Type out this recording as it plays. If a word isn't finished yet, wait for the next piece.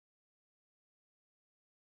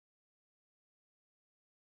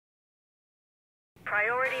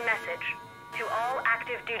Priority message. To all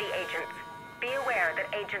active duty agents, be aware that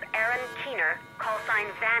Agent Aaron Keener, call sign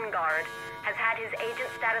Vanguard, has had his agent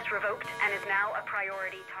status revoked and is now a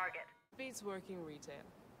priority target. Beats working retail.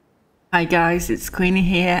 Hi guys, it's Queenie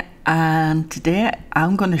here, and today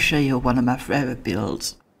I'm going to show you one of my favourite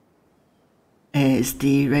builds. It's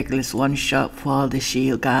the Regulus one shot for the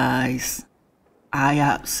shield guys. I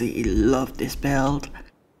absolutely love this build.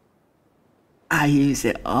 I use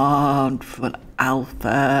it on front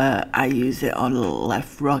alpha, I use it on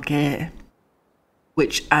left rocket,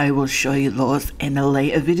 which I will show you those in a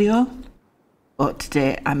later video. But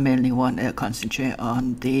today I mainly want to concentrate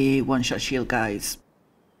on the one shot shield guys.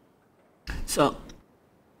 So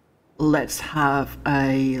let's have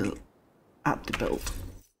a at the build.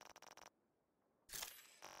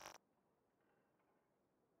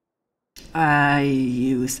 I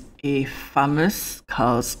use a Famous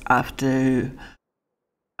because after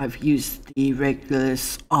I've used the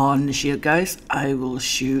Regulus on the shield guys, I will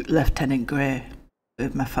shoot Lieutenant Grey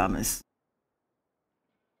with my Famous.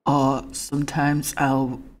 Or sometimes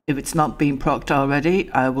if it's not been procced already,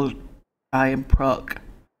 I will try and proc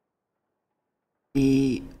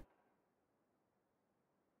the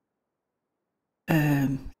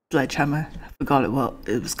sledgehammer. I forgot what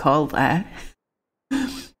it was called there.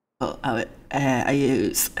 But I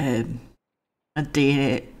use a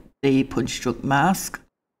D punch struck mask.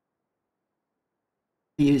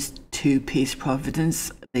 I use 2-piece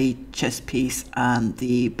Providence, the chest piece and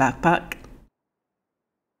the backpack.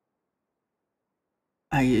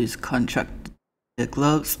 I use contract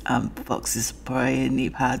gloves and Fox's spray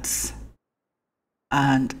knee pads.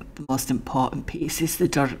 And the most important piece is the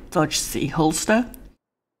Dodge C holster.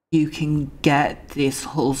 You can get this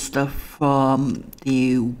holster from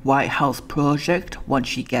the White House project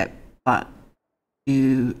once you get back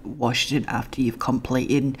to Washington after you've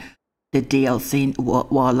completed the DLC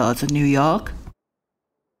Warlords of New York.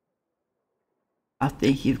 I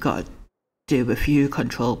think you've got to do a few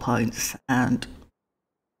control points and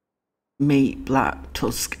meet Black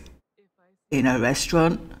Tusk in a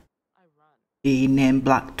restaurant. The name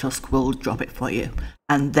Black Tusk will drop it for you,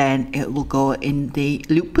 and then it will go in the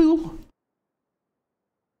loot pool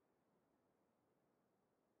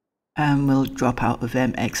and will drop out of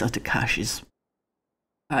them exotic caches.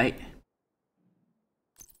 Right,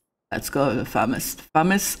 let's go with Famous.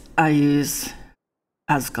 Famous I use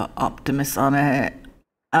has got Optimus on it.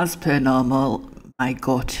 As per normal, my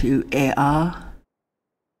go-to AR.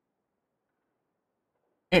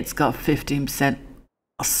 It's got 15%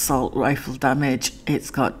 assault rifle damage,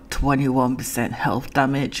 it's got 21% health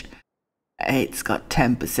damage, it's got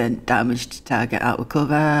 10% damage to target out of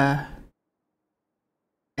cover,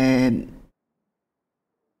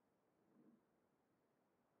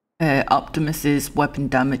 Optimus's weapon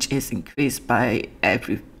damage is increased by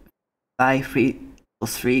 3%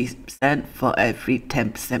 for every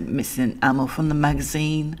 10% missing ammo from the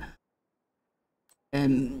magazine.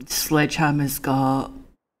 Sledgehammer's got,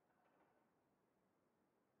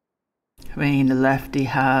 on the left he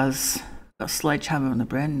has got Sledgehammer on the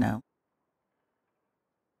brain now.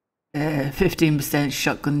 15%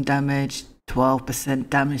 shotgun damage, 12%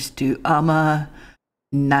 damage to armor,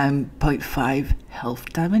 9.5 health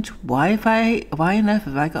damage. Why on earth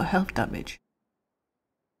have I got health damage?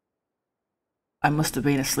 I must have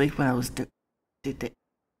been asleep when I was did it.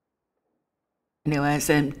 Anyways,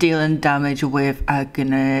 dealing damage with a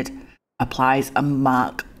grenade applies a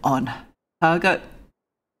mark on target.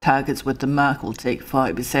 Targets with the mark will take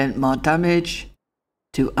 40% more damage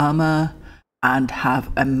to armor and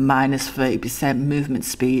have a minus 30% movement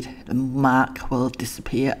speed. The mark will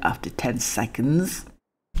disappear after 10 seconds.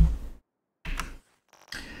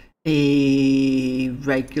 A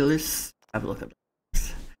Regulus, have a look at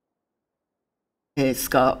this. It's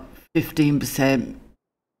got 15%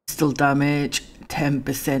 pistol damage,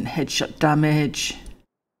 10% headshot damage,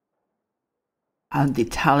 and the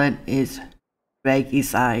talent is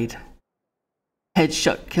Regicide.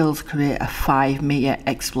 Headshot kills create a 5-meter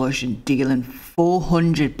explosion, dealing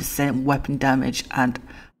 400% weapon damage and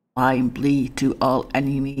flying bleed to all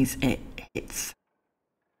enemies it hits.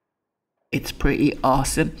 It's pretty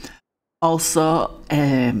awesome. Also,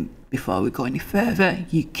 before we go any further,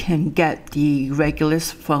 you can get the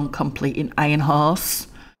Regulus from completing Iron Horse.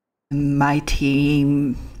 My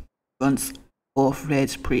team runs both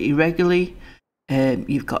raids pretty regularly.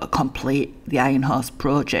 You've got to complete the Iron Horse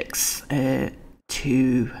projects to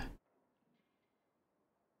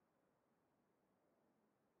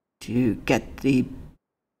get the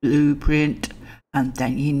blueprint, and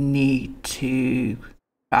then you need to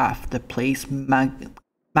craft the police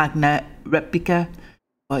magnet replica,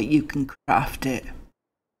 but you can craft it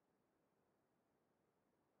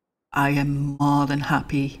I am more than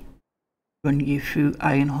happy to run you through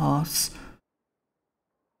Iron Horse.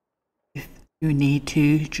 If you need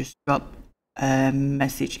to, just drop a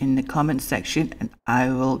message in the comment section and I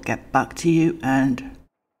will get back to you and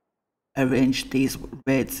arrange these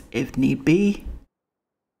raids if need be.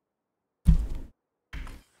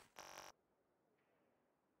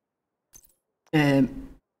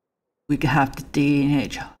 We can have the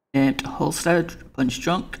D&H named holster punch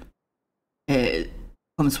drunk. It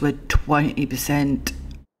comes with 20%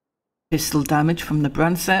 pistol damage from the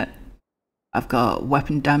brand set. I've got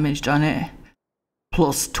weapon damage on it,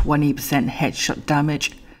 plus 20% headshot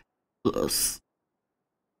damage, plus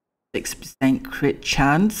 6% crit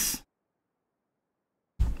chance,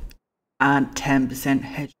 and 10%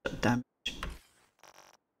 headshot damage.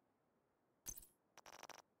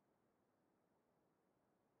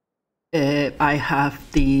 I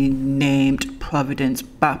have the named Providence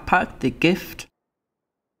backpack, the gift.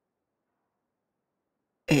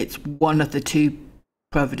 It's one of the 2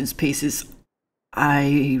 Providence pieces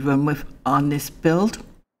I run with on this build.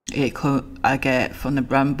 I get from the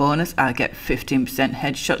brand bonus, I get 15%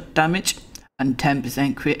 headshot damage and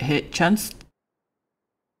 10% crit hit chance.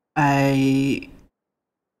 I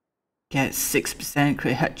get 6%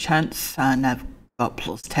 crit hit chance and I've got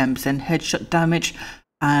plus 10% headshot damage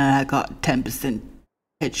and I got 10%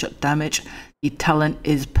 headshot damage. The talent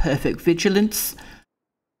is perfect vigilance.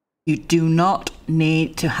 You do not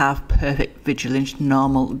need to have perfect vigilance.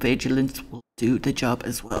 Normal vigilance will do the job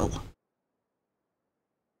as well.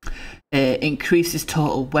 Increases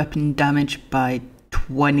total weapon damage by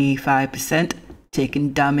 25%.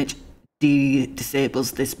 Taking damage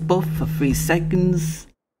disables this buff for 3 seconds.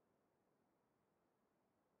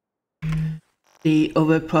 The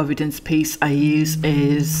other Providence piece I use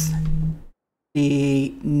is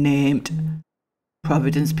the named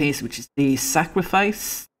Providence piece, which is the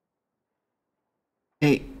Sacrifice.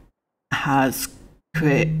 It has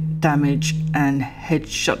crit damage and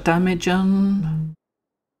headshot damage on.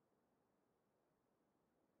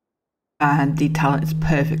 And the talent is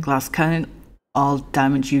Perfect Glass Cannon. All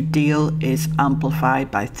damage you deal is amplified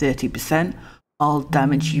by 30%. All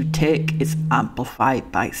damage you take is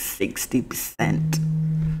amplified by 60%.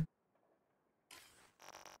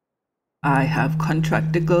 I have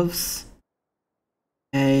contractor gloves.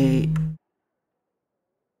 8%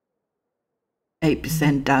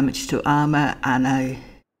 damage to armor and a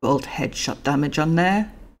gold headshot damage on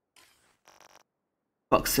there.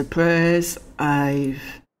 Box of prayers, I've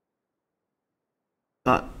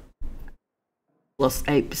got plus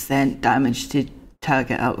 8% damage to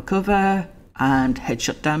target out of cover and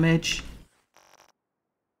headshot damage.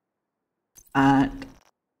 And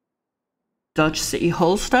Dodge City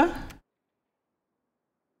holster.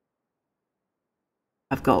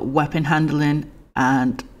 I've got weapon handling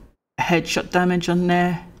and headshot damage on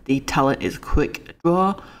there. The talent is quick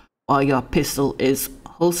draw, while your pistol is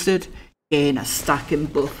holstered. Gain a stacking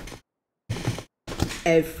buff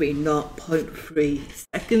every 0.3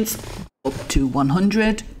 seconds up to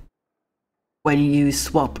 100. When you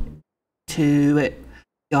swap to it,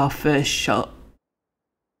 your first shot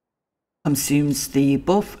consumes the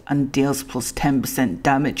buff and deals plus 10%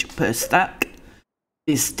 damage per stack.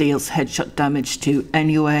 This deals headshot damage to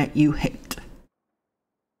anywhere you hit.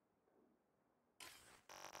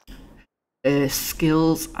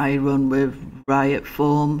 Skills, I run with Riot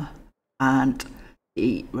Form and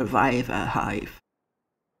the Reviver Hive.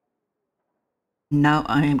 Now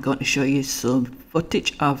I am going to show you some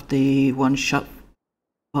footage of the one shot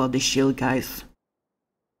for the shield guys.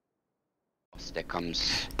 That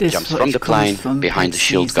comes, This jumps from the plane behind the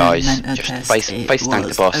shield guys, just face tank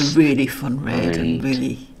the boss. A really fun raid and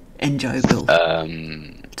really enjoyable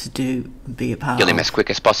to do and be a part Kill him of. as quick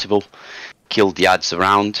as possible, kill the adds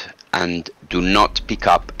around, and do not pick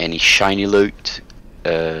up any shiny loot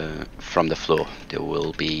from the floor. There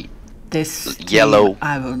will be This yellow,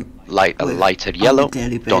 lighter lighter yellow.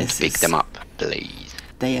 Don't basis. pick them up, please.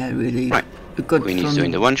 They are really Right. a good Queenie's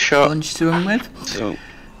doing the one shot. bunch to run with. So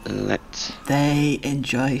let's. They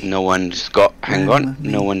enjoy. No one's got. Hang running on. with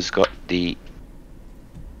me. No one's got the.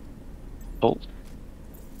 Oh.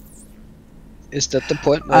 Is that the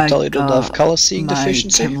point where I tell you don't have color seeing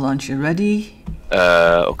deficiency? My launcher ready.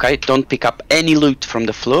 Okay, don't pick up any loot from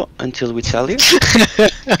the floor until we tell you.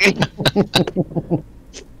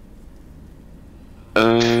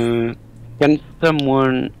 Can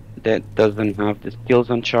someone that doesn't have the skills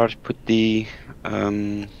on charge put the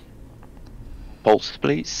pulse,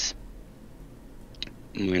 please?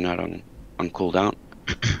 We're not on cooldown.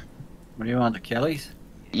 What do you want, the Kellys?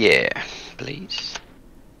 Yeah, please.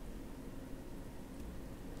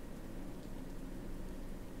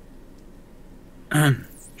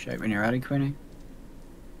 Shout when you're ready, Queenie.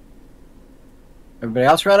 Everybody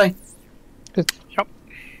else ready? Yep.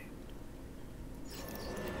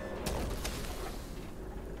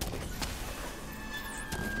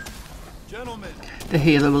 The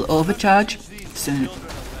healer will overcharge soon,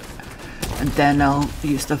 and then I'll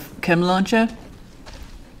use the chem launcher.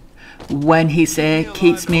 When he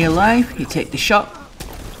keeps me alive, you take the shot,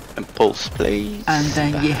 And pulse, please. and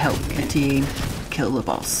then you help the team kill the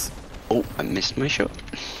boss. Oh, I missed my shot.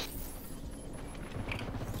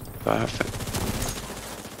 Perfect.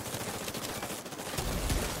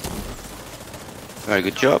 Very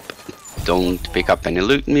good job. Don't pick up any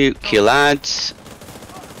loot, kill ads,